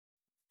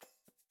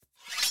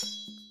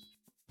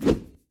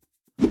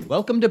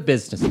Welcome to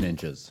Business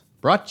Ninjas,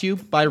 brought to you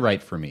by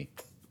WriteForMe,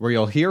 where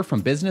you'll hear from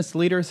business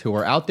leaders who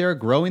are out there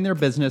growing their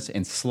business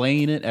and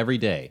slaying it every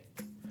day.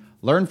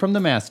 Learn from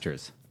the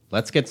masters.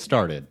 Let's get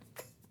started.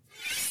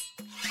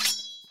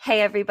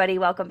 Hey everybody,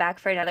 welcome back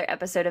for another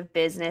episode of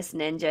Business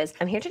Ninjas.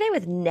 I'm here today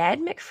with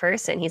Ned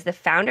McPherson. He's the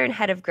founder and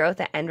head of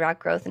growth at Endrock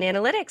Growth and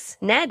Analytics.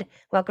 Ned,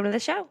 welcome to the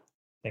show.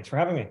 Thanks for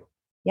having me.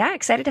 Yeah,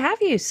 excited to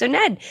have you. So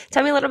Ned,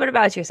 tell me a little bit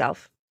about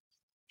yourself.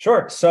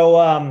 Sure. So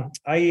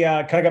I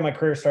kind of got my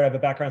career started. I have a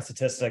background in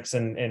statistics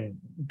and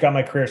got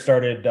my career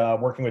started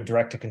working with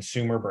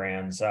direct-to-consumer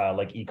brands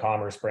like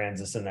e-commerce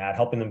brands, this and that,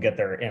 helping them get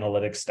their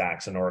analytics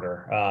stacks in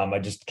order. I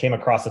just came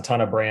across a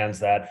ton of brands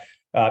that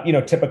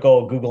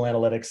typical Google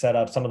Analytics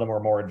setup. Some of them were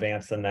more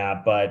advanced than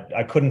that, but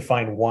I couldn't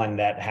find one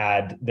that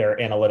had their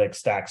analytics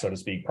stack, so to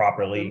speak,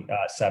 properly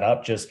set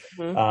up. Just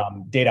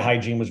data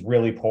hygiene was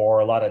really poor,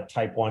 a lot of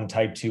type 1,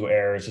 type 2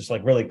 errors, just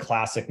like really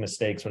classic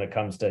mistakes when it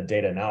comes to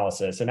data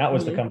analysis. And that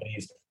was the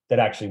companies that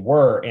actually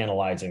were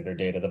analyzing their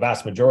data. The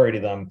vast majority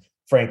of them,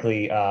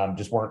 frankly,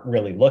 just weren't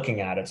really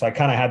looking at it. So I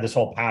kind of had this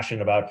whole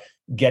passion about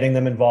getting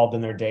them involved in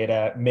their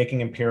data,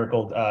 making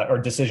empirical or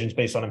decisions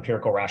based on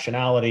empirical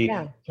rationality,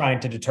 trying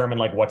to determine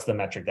like what's the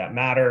metric that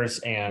matters.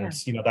 And,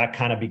 that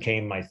kind of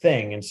became my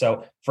thing. And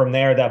so from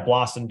there, that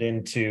blossomed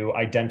into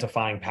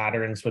identifying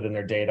patterns within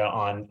their data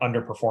on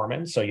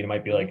underperformance. So you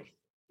might be like,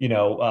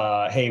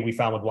 hey, we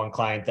found with one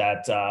client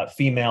that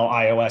female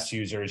iOS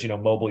users,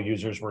 mobile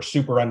users were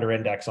super under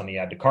index on the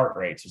add to cart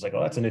rates. It's like,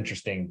 oh, that's an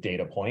interesting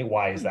data point.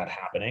 Why is that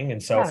happening?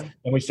 And so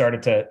then we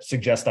started to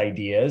suggest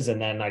ideas, and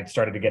then I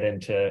started to get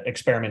into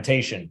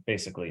experimentation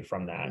basically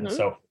from that. And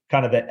so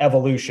kind of the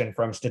evolution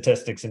from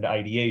statistics into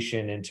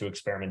ideation into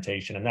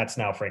experimentation. And that's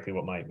now frankly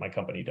what my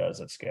company does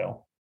at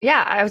scale.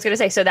 Yeah, I was going to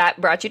say, so that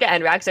brought you to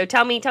Endrock. So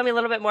tell me a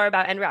little bit more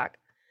about Endrock.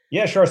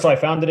 Yeah, sure. So I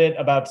founded it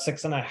about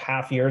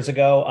 6.5 years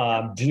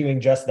ago,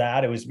 doing just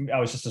that. I was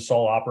just a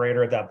sole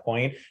operator at that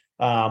point.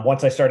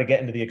 Once I started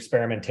getting to the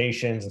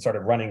experimentations and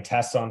started running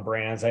tests on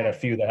brands, I had a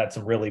few that had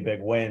some really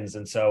big wins.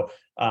 And so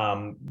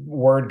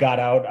word got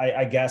out,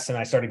 I guess, and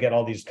I started to get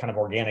all these kind of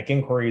organic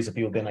inquiries of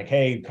people being like,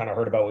 hey, kind of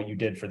heard about what you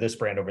did for this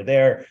brand over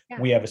there.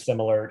 We have a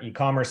similar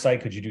e-commerce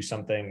site. Could you do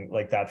something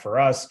like that for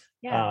us?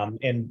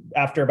 And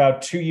after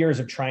about 2 years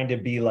of trying to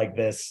be like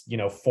this,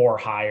 for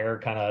hire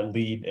kind of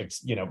lead,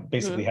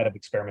 basically head of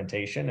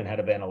experimentation and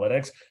head of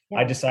analytics,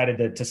 I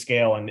decided to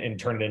scale and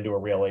turn it into a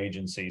real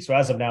agency. So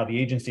as of now, the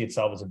agency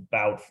itself is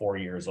about 4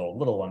 years old, a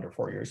little under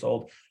 4 years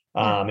old.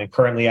 And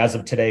currently, as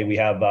of today, we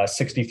have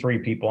 63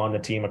 people on the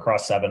team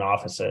across 7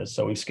 offices.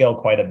 So we've scaled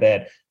quite a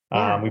bit.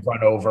 We've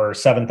run over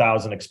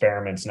 7,000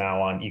 experiments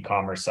now on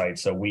e-commerce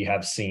sites. So we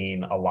have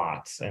seen a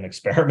lot and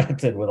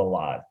experimented with a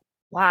lot.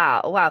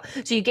 Wow.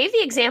 So you gave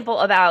the example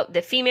about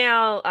the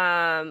female,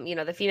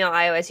 the female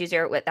iOS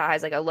user that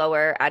has like a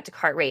lower add to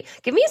cart rate.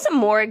 Give me some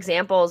more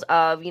examples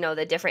of,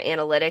 the different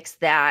analytics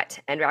that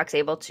Endrock's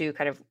able to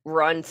kind of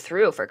run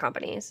through for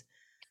companies.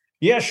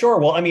 Yeah, sure.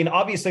 Well, I mean,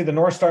 obviously the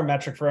North Star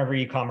metric for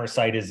every e-commerce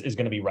site is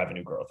going to be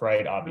revenue growth,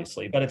 right?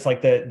 Obviously, but it's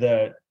like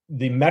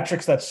the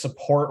metrics that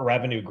support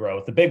revenue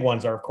growth. The big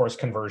ones are, of course,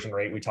 conversion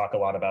rate. We talk a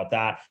lot about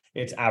that.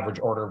 It's average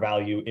order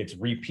value, it's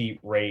repeat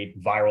rate,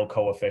 viral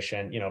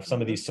coefficient,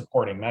 some of these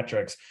supporting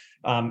metrics.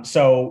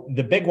 So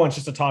the big ones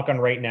just to talk on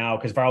right now,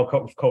 because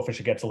viral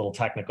coefficient gets a little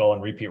technical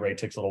and repeat rate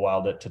takes a little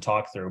while to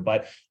talk through.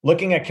 But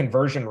looking at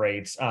conversion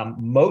rates,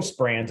 most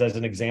brands, as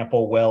an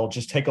example, will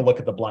just take a look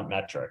at the blunt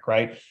metric,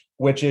 right?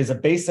 Which is a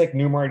basic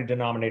numerator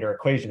denominator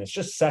equation. It's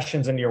just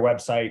sessions into your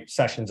website,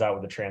 sessions out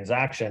with a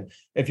transaction.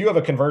 If you have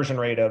a conversion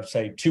rate of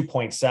say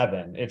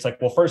 2.7, it's like,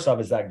 well, first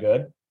off, is that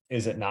good?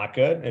 Is it not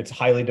good? It's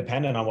highly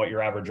dependent on what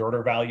your average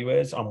order value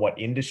is, on what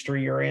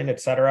industry you're in, et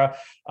cetera,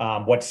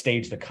 what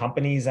stage the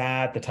company's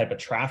at, the type of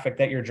traffic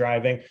that you're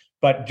driving.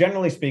 But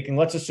generally speaking,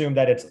 let's assume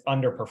that it's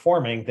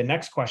underperforming. The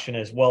next question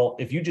is, well,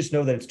 if you just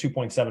know that it's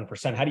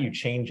 2.7%, how do you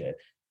change it?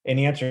 And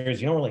the answer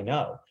is you don't really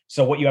know.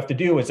 So what you have to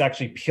do is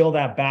actually peel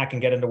that back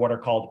and get into what are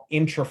called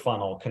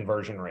intra-funnel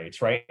conversion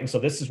rates, right? And so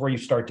this is where you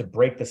start to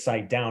break the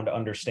site down to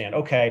understand,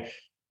 okay,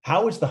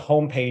 how is the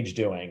homepage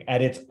doing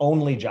at its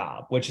only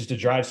job, which is to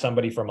drive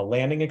somebody from a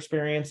landing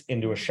experience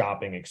into a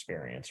shopping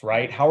experience,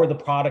 right? How are the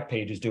product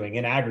pages doing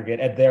in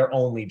aggregate at their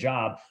only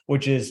job,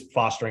 which is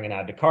fostering an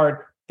add to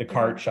cart, the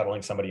cart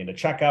shuttling somebody into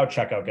checkout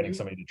getting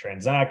somebody to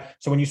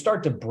transact. So when you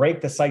start to break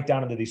the site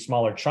down into these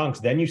smaller chunks,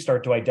 then you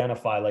start to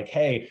identify like,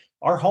 hey,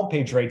 our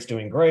homepage rate's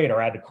doing great.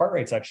 Our add to cart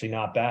rate's actually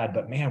not bad,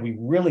 but man, we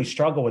really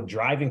struggle with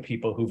driving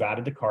people who've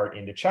added to cart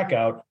into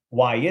checkout.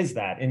 Why is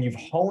that? And you've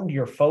honed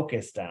your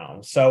focus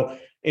down. So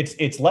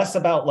it's less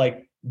about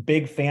like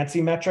big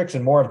fancy metrics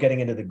and more of getting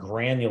into the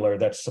granular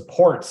that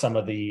supports some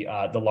of the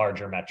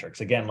larger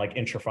metrics. Again, like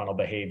intrafunnel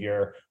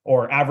behavior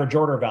or average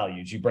order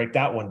values. You break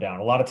that one down.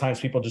 A lot of times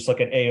people just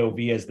look at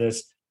AOV as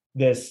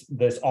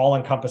this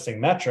all-encompassing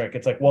metric.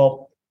 It's like,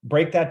 well,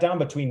 break that down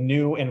between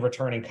new and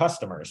returning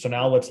customers. So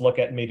now let's look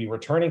at maybe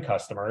returning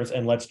customers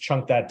and let's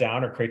chunk that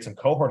down or create some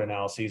cohort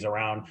analyses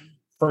around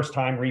first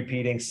time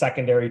repeating,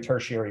 secondary,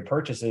 tertiary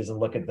purchases and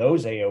look at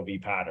those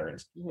AOV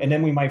patterns. And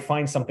then we might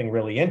find something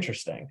really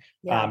interesting.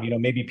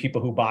 Maybe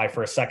people who buy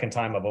for a second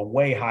time of a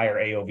way higher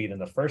AOV than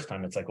the first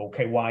time. It's like,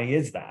 okay, why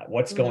is that?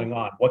 What's going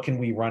on? What can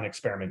we run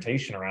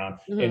experimentation around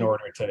in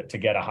order to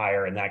get a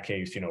higher, in that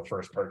case,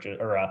 first purchase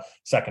or a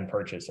second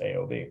purchase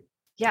AOV?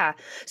 Yeah.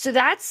 So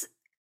that's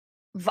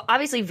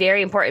obviously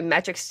very important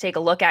metrics to take a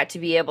look at to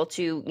be able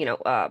to,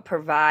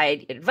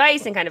 provide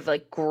advice and kind of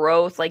like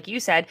growth, like you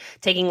said,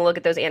 taking a look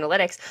at those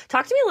analytics.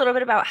 Talk to me a little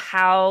bit about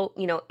how,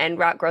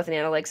 Endrock Growth and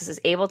Analytics is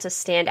able to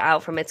stand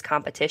out from its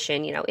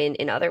competition,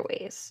 in other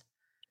ways.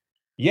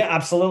 Yeah,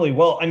 absolutely.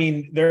 Well, I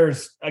mean,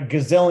 there's a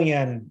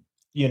gazillion,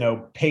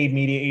 paid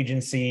media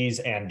agencies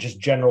and just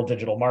general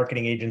digital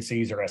marketing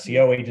agencies or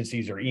SEO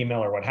agencies or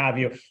email or what have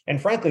you. And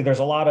frankly, there's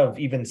a lot of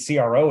even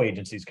CRO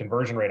agencies,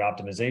 conversion rate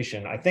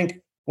optimization. I think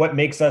what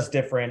makes us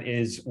different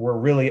is we're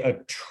really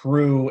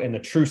in the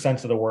true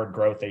sense of the word,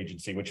 growth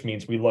agency, which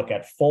means we look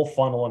at full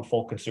funnel and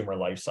full consumer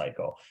life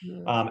cycle.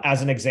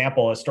 As an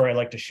example, a story I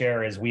like to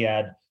share is we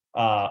had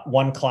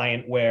one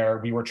client where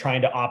we were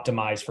trying to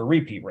optimize for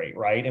repeat rate,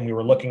 right? And we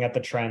were looking at the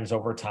trends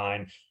over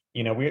time.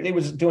 It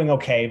was doing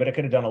okay, but it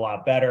could have done a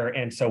lot better.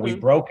 And so we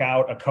broke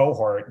out a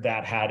cohort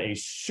that had a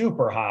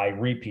super high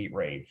repeat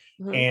rate.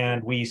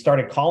 And we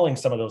started calling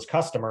some of those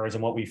customers.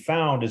 And what we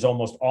found is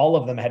almost all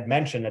of them had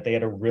mentioned that they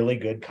had a really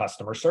good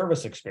customer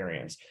service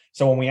experience.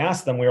 So when we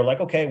asked them, we were like,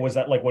 okay, was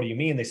that like, what do you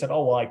mean? They said,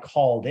 oh, well, I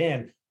called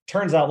in.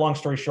 Turns out, long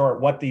story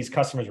short, what these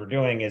customers were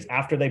doing is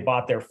after they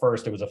bought their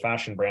first, it was a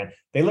fashion brand,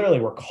 they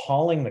literally were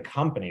calling the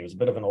company, it was a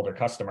bit of an older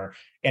customer,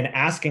 and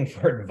asking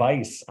for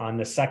advice on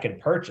the second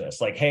purchase.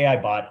 Like, hey,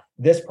 I bought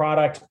this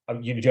product. Do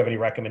you have any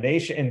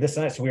recommendation? And this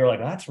and that. So we were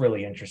like, oh, that's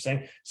really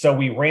interesting. So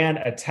we ran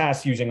a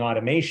test using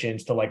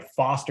automations to like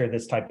foster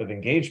this type of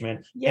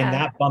engagement. And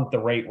that bumped the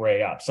rate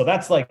way up. So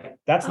that's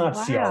not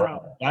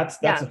CRO. That's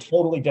a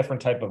totally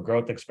different type of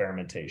growth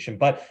experimentation.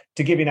 But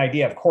to give you an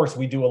idea, of course,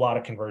 we do a lot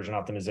of conversion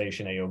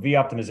optimization, AOV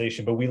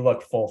optimization, but we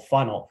look full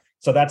funnel.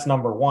 So that's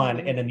number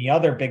one. And then the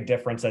other big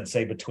difference I'd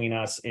say between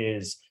us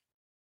is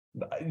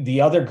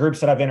the other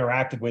groups that I've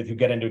interacted with who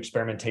get into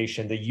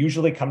experimentation, they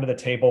usually come to the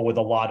table with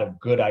a lot of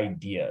good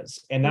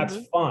ideas, and that's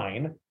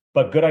fine.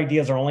 But good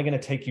ideas are only going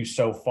to take you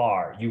so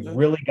far. You've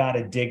really got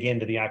to dig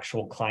into the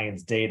actual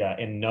client's data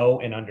and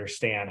know and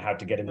understand how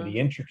to get into the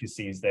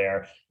intricacies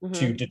there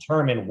to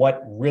determine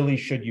what really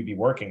should you be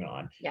working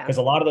on. Because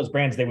a lot of those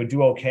brands, they would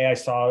do okay. I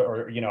saw,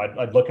 or,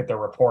 I'd look at their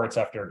reports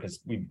after,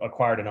 because we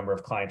acquired a number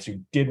of clients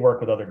who did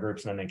work with other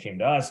groups and then they came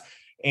to us.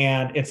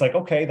 And it's like,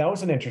 okay, that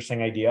was an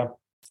interesting idea.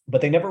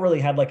 But they never really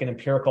had like an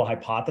empirical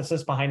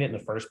hypothesis behind it in the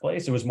first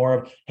place. It was more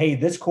of, hey,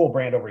 this cool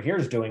brand over here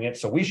is doing it,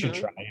 so we should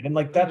try it. And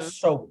like,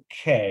 that's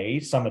okay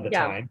some of the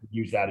time,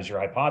 use that as your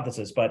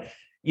hypothesis, but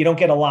you don't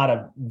get a lot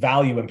of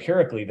value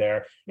empirically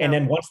there. And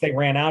then once they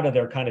ran out of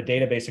their kind of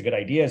database of good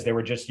ideas, they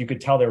were just, you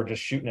could tell they were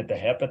just shooting at the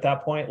hip at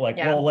that point. Like,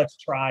 well, let's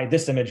try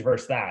this image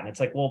versus that. And it's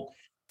like, well,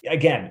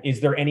 again,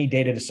 is there any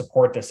data to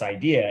support this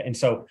idea? And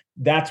so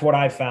that's what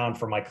I found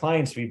from my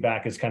clients'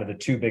 feedback is kind of the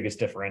two biggest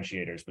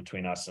differentiators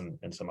between us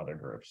and some other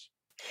groups.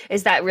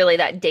 Is that really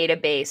that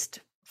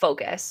data-based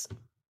focus?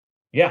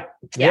 Yeah.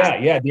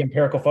 The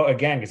empirical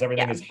again, because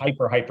everything is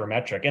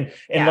hypermetric.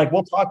 And like,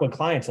 we'll talk with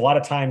clients. A lot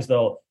of times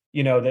they'll, the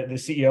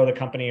CEO of the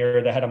company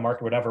or the head of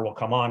market, whatever, will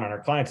come on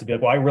our clients and be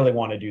like, well, I really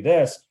want to do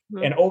this.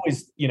 And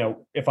always,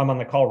 if I'm on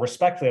the call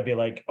respectfully, I'd be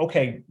like,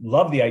 okay,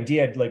 love the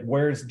idea. Like,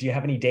 do you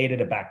have any data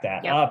to back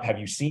that up? Have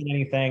you seen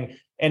anything?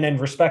 And then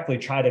respectfully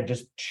try to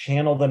just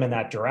channel them in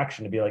that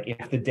direction to be like,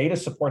 if the data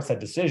supports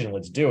that decision,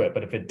 let's do it.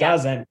 But if it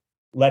doesn't,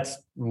 let's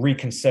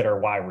reconsider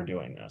why we're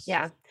doing this.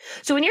 Yeah.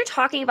 So when you're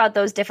talking about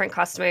those different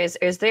customers,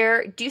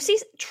 do you see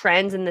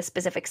trends in the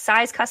specific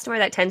size customer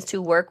that tends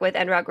to work with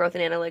Endrock Growth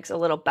and Analytics a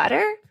little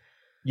better?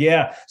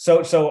 Yeah.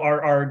 So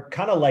our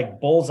kind of like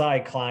bullseye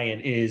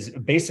client is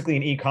basically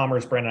an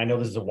e-commerce brand. I know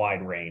this is a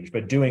wide range,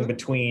 but doing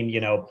between,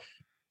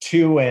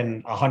 2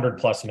 and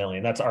 100+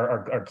 million. That's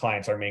our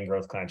clients, our main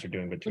growth clients are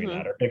doing between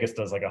that. Our biggest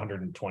does like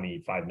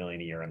 125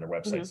 million a year on their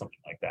website, something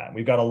like that.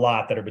 We've got a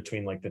lot that are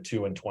between like the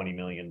 2 and 20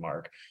 million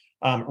mark.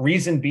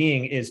 Reason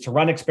being is to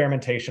run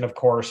experimentation. Of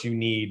course, you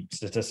need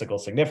statistical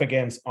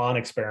significance on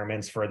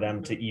experiments for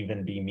them to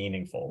even be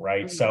meaningful,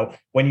 right? So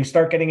when you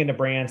start getting into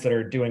brands that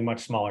are doing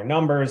much smaller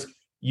numbers,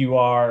 you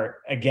are,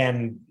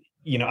 again,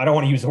 I don't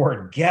want to use the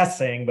word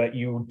guessing, but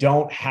you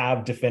don't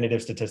have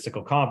definitive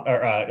statistical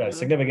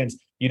significance.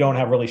 You don't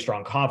have really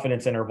strong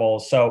confidence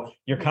intervals. So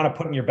you're kind of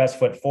putting your best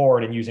foot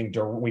forward and using,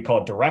 we call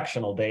it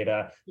directional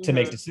data to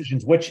make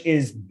decisions, which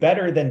is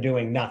better than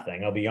doing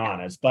nothing, I'll be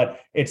honest, but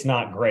it's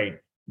not great.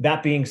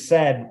 That being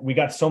said, we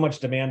got so much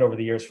demand over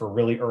the years for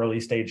really early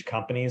stage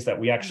companies that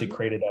we actually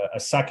created a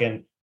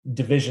second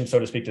division, so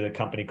to speak, to the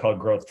company called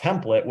Growth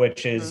Template,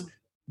 which is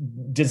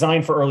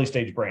designed for early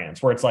stage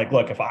brands, where it's like,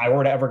 look, if I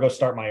were to ever go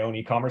start my own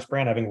e-commerce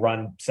brand, having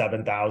run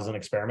 7,000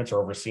 experiments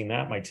or overseen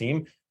that, my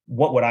team,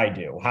 what would I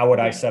do? How would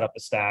I set up the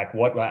stack?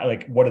 What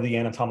are the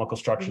anatomical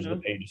structures of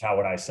the pages? How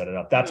would I set it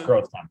up? That's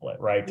growth template,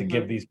 right? To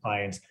give these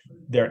clients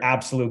their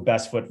absolute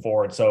best foot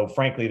forward. So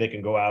frankly, they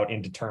can go out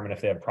and determine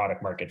if they have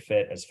product market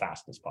fit as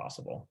fast as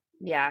possible.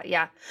 Yeah.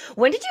 Yeah.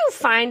 When did you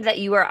find that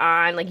you were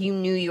on, like you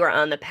knew you were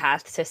on the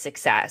path to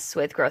success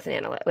with with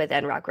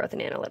Endrock Growth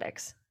and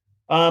Analytics?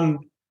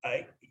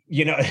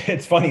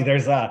 It's funny.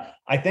 There's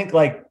I think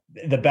like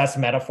the best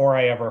metaphor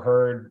I ever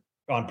heard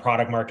on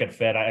product market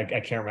fit,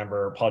 I can't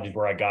remember, apologies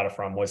where I got it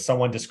from, was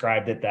someone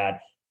described it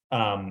that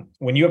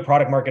when you have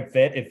product market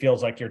fit, it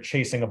feels like you're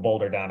chasing a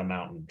boulder down a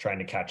mountain trying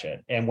to catch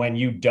it. And when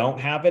you don't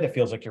have it, it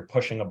feels like you're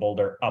pushing a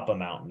boulder up a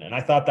mountain. And I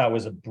thought that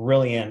was a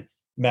brilliant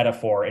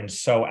metaphor and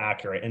so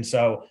accurate. And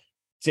so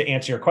to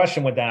answer your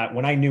question with that,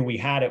 when I knew we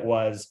had it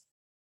was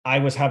I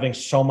was having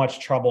so much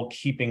trouble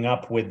keeping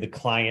up with the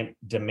client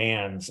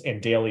demands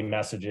and daily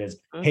messages.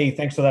 Hey,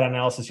 thanks for that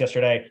analysis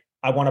yesterday.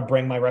 I want to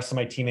bring my rest of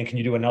my team in. Can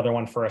you do another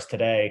one for us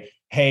today?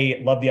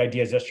 Hey, love the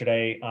ideas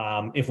yesterday.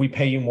 If we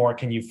pay you more,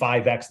 can you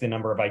 5X the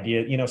number of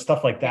ideas?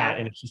 Stuff like that. Yeah.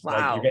 And it's just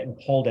like you're getting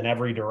pulled in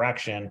every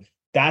direction.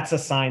 That's a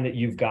sign that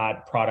you've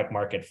got product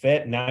market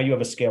fit. Now you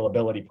have a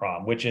scalability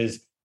problem, which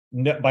is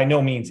by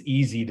no means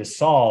easy to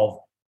solve.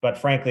 But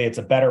frankly, it's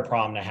a better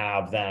problem to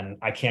have than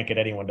I can't get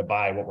anyone to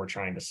buy what we're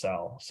trying to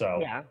sell.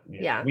 So I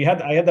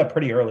had that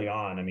pretty early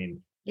on. I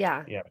mean,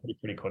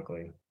 pretty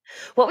quickly.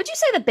 What would you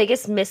say the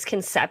biggest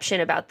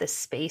misconception about this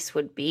space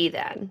would be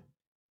then?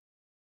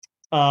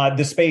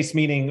 The space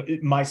meaning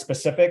my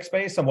specific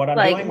space and what I'm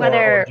doing,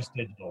 or just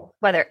digital?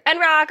 Whether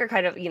Endrock or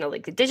kind of,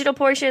 like the digital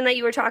portion that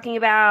you were talking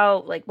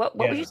about, like what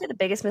would you say the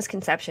biggest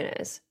misconception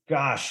is?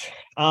 Gosh.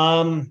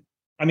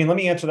 I mean, let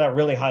me answer that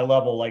really high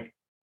level. Like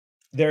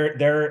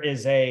there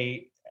is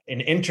an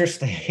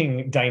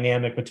interesting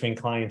dynamic between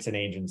clients and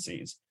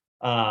agencies.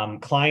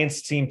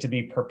 Clients seem to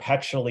be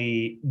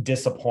perpetually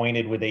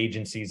disappointed with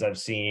agencies I've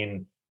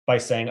seen by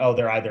saying, oh,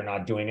 they're either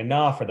not doing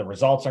enough or the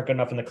results aren't good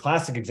enough. And the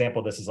classic example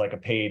of this is like a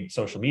paid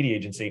social media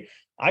agency.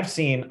 I've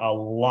seen a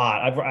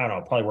lot. I don't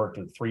know, probably worked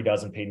with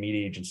 36 paid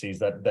media agencies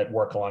that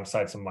work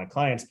alongside some of my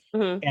clients.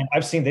 And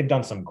I've seen they've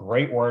done some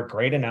great work,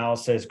 great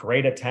analysis,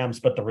 great attempts,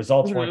 but the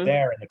results weren't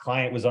there. And the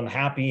client was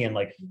unhappy and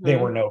like they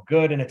were no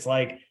good. And it's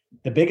like,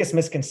 the biggest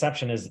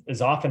misconception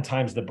is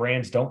oftentimes the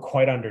brands don't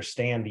quite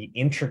understand the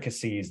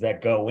intricacies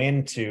that go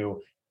into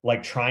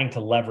like trying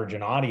to leverage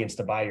an audience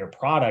to buy your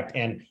product.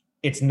 And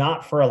it's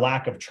not for a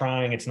lack of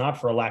trying. It's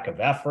not for a lack of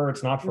effort.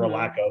 It's not for a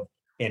lack of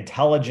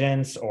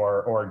intelligence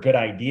or good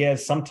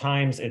ideas.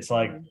 Sometimes it's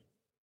like,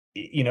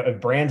 if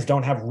brands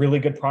don't have really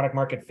good product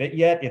market fit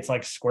yet, it's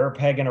like square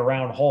peg in a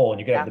round hole, and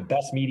you could have the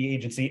best media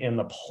agency in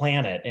the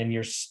planet and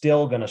you're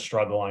still going to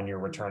struggle on your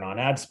return on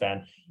ad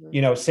spend.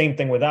 Same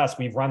thing with us.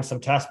 We've run some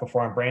tests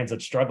before on brands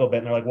that struggle a bit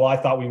and they're like, well, I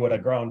thought we would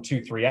have grown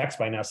 2-3x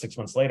by now 6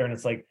 months later. And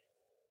it's like,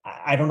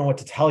 I don't know what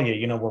to tell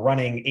you. We're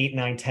running 8,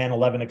 9, 10,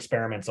 11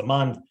 experiments a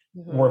month.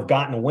 We've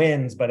gotten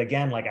wins, but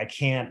again, like I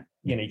can't,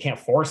 you can't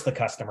force the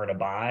customer to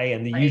buy,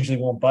 and they usually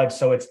won't budge.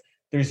 So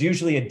there's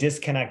usually a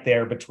disconnect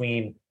there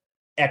between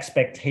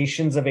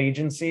expectations of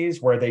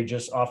agencies where they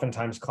just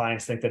oftentimes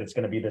clients think that it's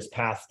going to be this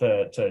path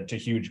to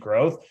huge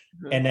growth.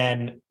 And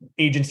then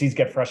agencies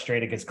get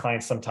frustrated because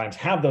clients sometimes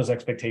have those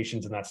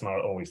expectations and that's not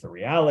always the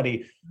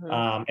reality.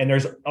 And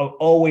there's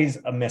always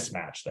a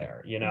mismatch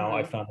there.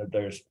 I found that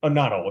there's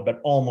not always, but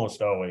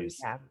almost always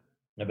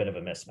a bit of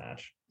a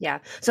mismatch. Yeah.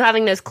 So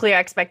having those clear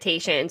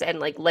expectations and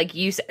like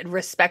you said,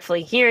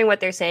 respectfully hearing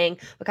what they're saying,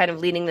 but kind of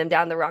leading them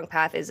down the wrong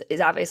path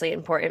is obviously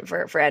important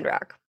for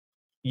Endrock.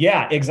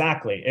 Yeah,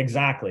 exactly.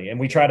 And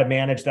we try to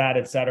manage that,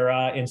 et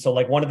cetera. And so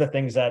like one of the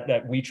things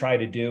that we try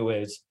to do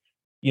is,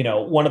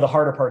 one of the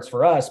harder parts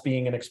for us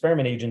being an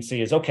experiment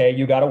agency is, okay,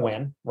 you got to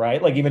win,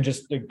 right? Like even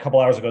just a couple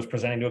hours ago, I was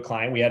presenting to a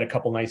client. We had a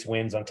couple nice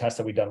wins on tests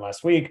that we'd done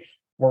last week.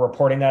 We're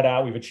reporting that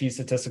out. We've achieved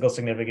statistical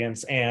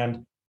significance.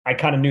 And I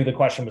kind of knew the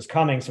question was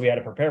coming. So we had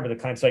to prepare for the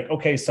client's like,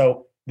 okay,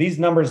 so these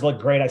numbers look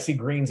great. I see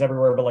greens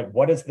everywhere, but like,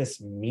 what does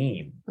this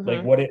mean?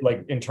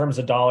 Like in terms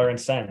of dollar and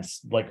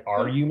cents, like,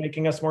 are you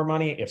making us more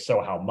money? If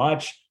so, how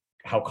much?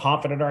 How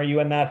confident are you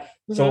in that?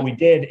 So what we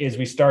did is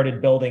we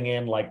started building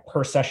in like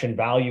per session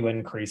value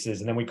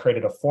increases. And then we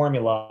created a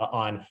formula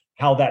on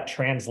how that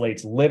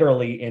translates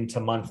literally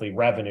into monthly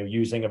revenue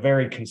using a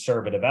very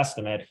conservative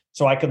estimate.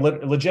 So I could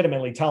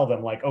legitimately tell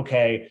them like,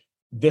 okay,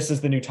 this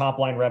is the new top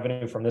line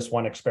revenue from this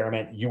one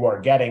experiment you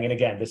are getting. And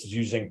again, this is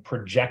using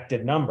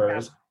projected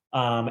numbers.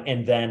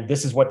 And then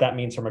this is what that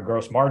means from a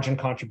gross margin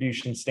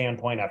contribution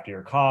standpoint after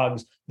your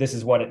COGS. This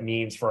is what it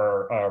means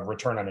for a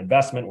return on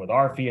investment with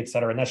our fee, et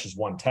cetera. And that's just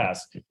one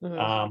test.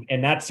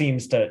 And that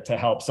seems to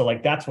help. So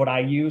like, that's what I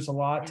use a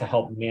lot to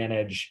help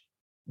manage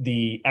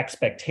the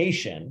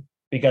expectation,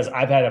 because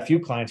I've had a few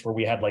clients where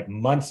we had like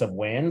months of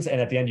wins. And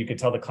at the end, you could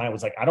tell the client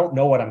was like, I don't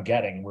know what I'm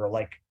getting. We're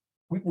like,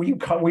 we've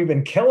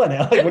been killing it.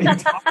 Like, what are you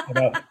talking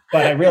about?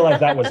 But I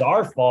realized that was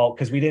our fault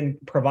because we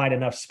didn't provide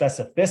enough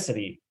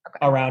specificity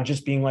around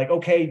just being like,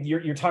 okay,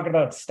 you're talking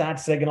about stat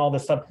sig and all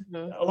this stuff.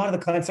 A lot of the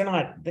clients are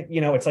not,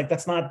 it's like,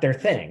 that's not their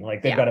thing.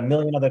 Like they've got a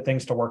million other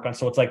things to work on.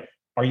 So it's like,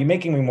 are you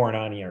making me more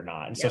money or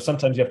not? And so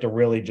sometimes you have to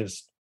really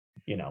just,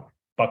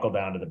 buckle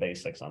down to the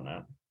basics on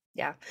that.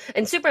 Yeah.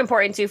 And super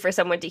important too for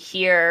someone to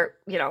hear,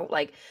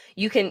 like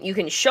you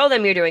can show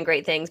them you're doing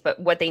great things, but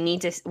what they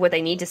need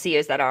to see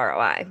is that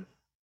ROI.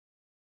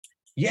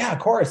 Yeah, of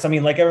course. I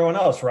mean, like everyone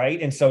else,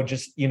 right? And so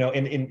just,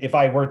 if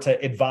I were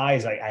to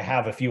advise, I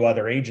have a few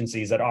other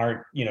agencies that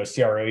aren't,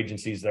 CRO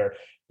agencies, they're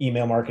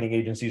email marketing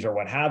agencies or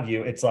what have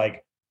you. It's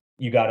like,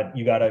 you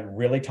gotta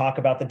really talk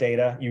about the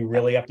data. You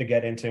really have to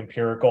get into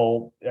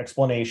empirical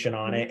explanation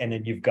on it. And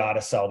then you've got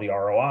to sell the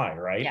ROI,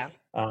 right? Yeah.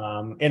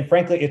 And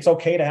frankly, it's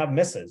okay to have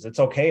misses. It's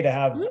okay to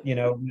have,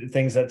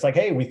 things that's like,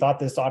 hey, we thought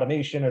this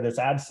automation or this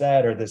ad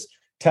set or this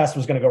test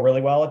was going to go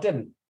really well. It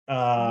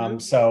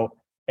didn't. So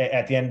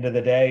at the end of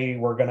the day,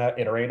 we're going to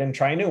iterate and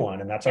try a new one.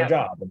 And that's our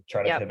job, and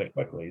try to pivot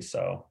quickly.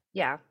 So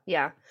yeah,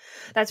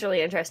 that's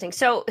really interesting.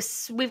 So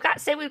we've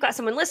got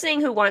someone listening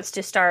who wants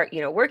to start,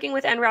 working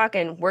with Endrock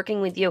and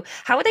working with you.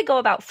 How would they go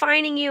about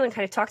finding you, and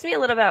kind of talk to me a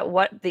little about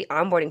what the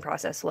onboarding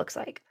process looks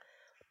like?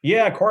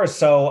 Yeah, of course.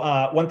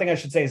 So one thing I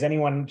should say is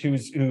anyone who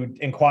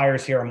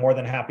inquires here, I'm more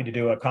than happy to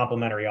do a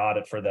complimentary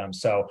audit for them.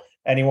 So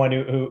anyone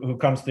who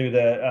comes through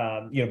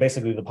the,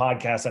 basically the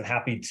podcast, I'm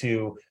happy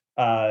to,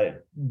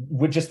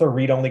 with just the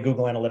read-only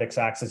Google Analytics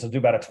access, I'll do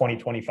about a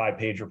 25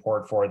 page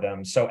report for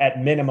them. So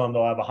at minimum,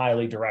 they'll have a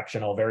highly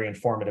directional, very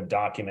informative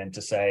document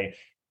to say,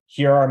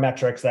 here are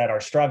metrics that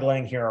are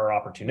struggling, here are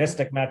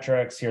opportunistic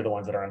metrics, here are the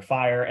ones that are on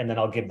fire, and then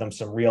I'll give them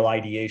some real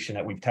ideation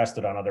that we've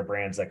tested on other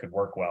brands that could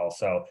work well.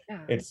 So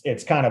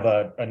it's kind of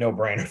a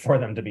no-brainer for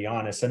them, to be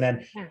honest. And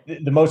then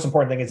the most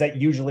important thing is that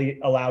usually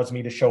allows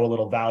me to show a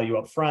little value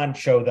up front,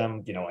 show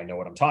them, I know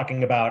what I'm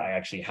talking about. I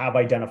actually have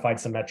identified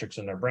some metrics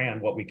in their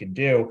brand, what we can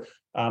do.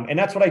 And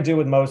that's what I do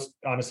with most,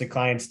 honestly,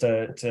 clients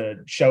to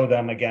show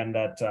them again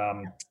that,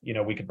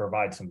 we could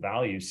provide some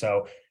value.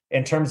 So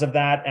in terms of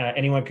that,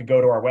 anyone could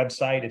go to our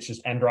website. It's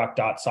just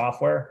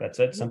endrock.software. That's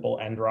it. Simple,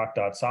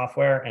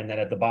 endrock.software. And then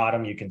at the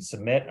bottom, you can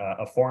submit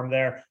a form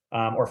there,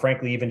 or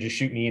frankly, even just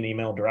shoot me an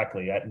email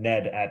directly at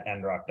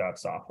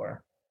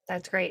ned@endrock.software.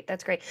 That's great.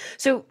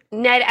 So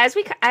Ned, as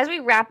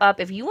we wrap up,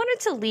 if you wanted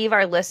to leave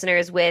our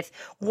listeners with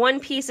one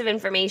piece of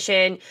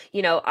information,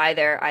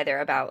 either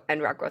about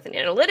Endrock growth and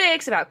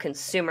analytics, about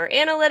consumer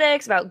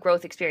analytics, about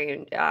growth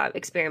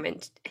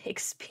experiments,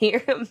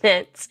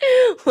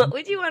 what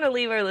would you want to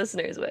leave our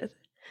listeners with?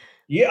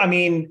 Yeah, I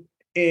mean,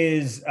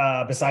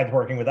 besides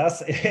working with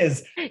us,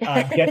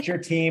 get your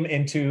team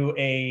into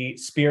a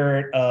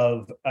spirit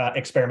of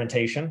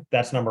experimentation.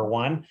 That's number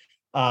one.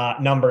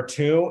 Number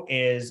two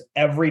is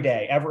every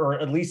day, or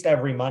at least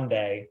every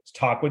Monday,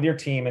 talk with your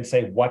team and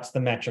say, what's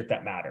the metric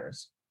that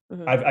matters?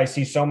 I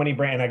see so many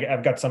brands.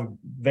 I've got some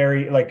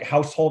very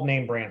household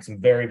name brands, some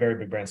very, very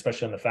big brands,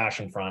 especially on the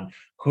fashion front,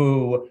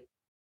 who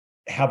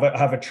have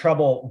a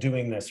trouble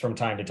doing this from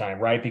time to time,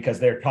 right?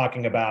 Because they're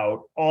talking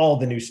about all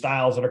the new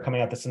styles that are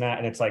coming out, this and that.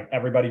 And it's like,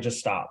 everybody just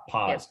stop,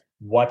 pause.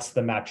 What's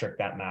the metric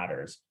that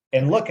matters?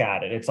 And look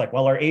at it. It's like,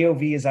 well, our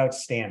AOV is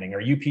outstanding. Our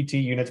UPT,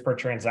 units per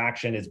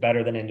transaction, is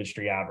better than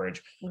industry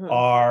average.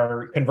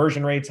 Our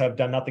conversion rates have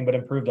done nothing but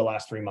improve the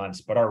last 3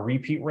 months, but our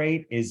repeat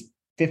rate is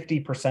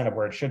 50% of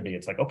where it should be.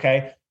 It's like,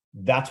 okay,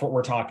 that's what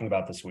we're talking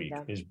about this week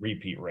is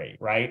repeat rate,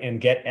 right? And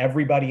get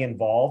everybody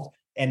involved.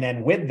 And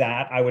then with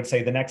that, I would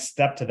say the next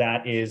step to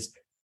that is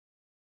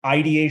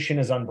ideation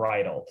is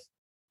unbridled.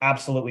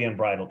 Absolutely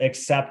unbridled.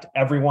 Accept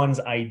everyone's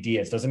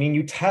ideas. Doesn't mean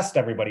you test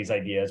everybody's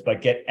ideas,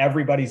 but get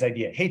everybody's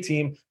idea. Hey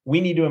team,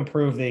 we need to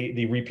improve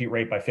the repeat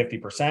rate by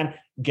 50%.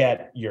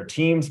 Get your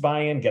team's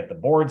buy-in, get the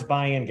board's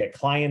buy-in, get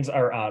clients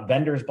or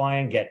vendors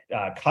buy-in, get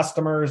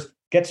customers,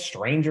 get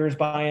strangers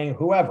buying,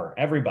 whoever,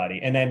 everybody.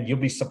 And then you'll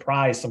be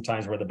surprised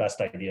sometimes where the best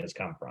ideas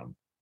come from.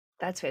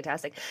 That's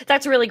fantastic.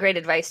 That's really great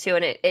advice too.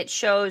 And it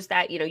shows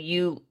that,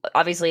 you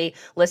obviously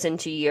listen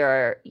to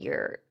your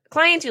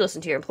clients, you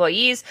listen to your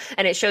employees,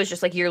 and it shows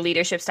just like your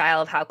leadership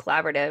style of how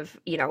collaborative,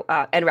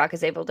 Endrock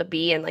is able to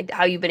be, and like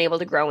how you've been able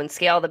to grow and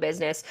scale the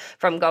business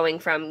from going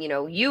from,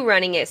 you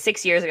running it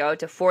 6 years ago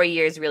to 4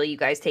 years, really you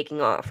guys taking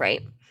off,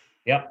 right?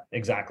 Yep,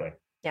 exactly.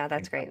 Yeah,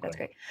 that's great. That's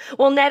great.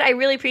 Well, Ned, I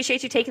really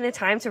appreciate you taking the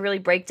time to really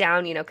break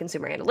down,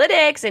 consumer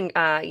analytics and,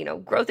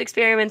 growth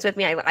experiments with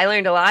me. I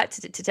learned a lot,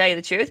 to tell you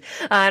the truth.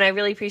 And I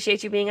really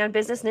appreciate you being on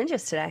Business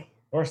Ninjas today.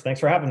 Of course. Thanks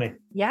for having me.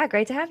 Yeah,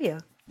 great to have you.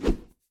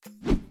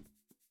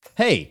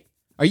 Hey,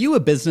 are you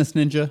a business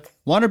ninja?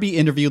 Want to be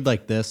interviewed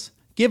like this?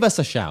 Give us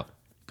a shout.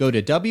 Go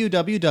to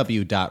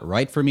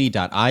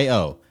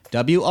www.writeforme.io,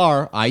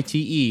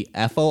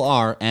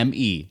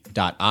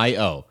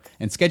 WriteForme.io,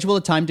 and schedule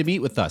a time to meet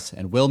with us,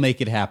 and we'll make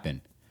it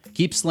happen.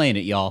 Keep slaying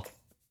it, y'all.